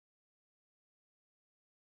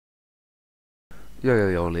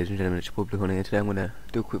Yo, ladies and gentlemen, it's your boy Blue Honey, and today I'm going to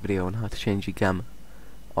do a quick video on how to change your gamma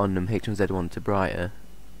on H1Z1 to brighter,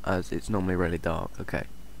 as it's normally really dark. Okay,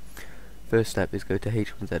 first step is go to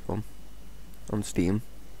H1Z1 on Steam,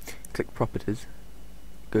 click Properties,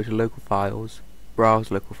 go to Local Files,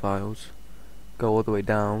 Browse Local Files, go all the way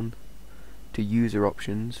down to User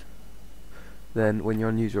Options. Then when you're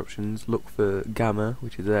on User Options, look for gamma,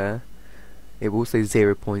 which is there. It will say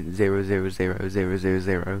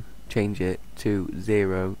 0.000000. Change it to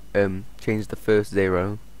 0, change the first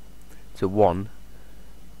 0 to 1,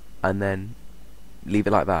 and then leave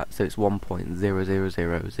it like that, so it's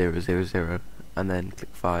 1.000000, and then click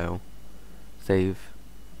File, Save,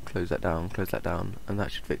 close that down, and that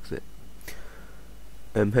should fix it.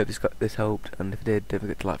 Hope this helped, and if it did, don't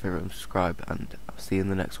forget to like, favorite, and subscribe, and I'll see you in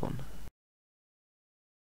the next one.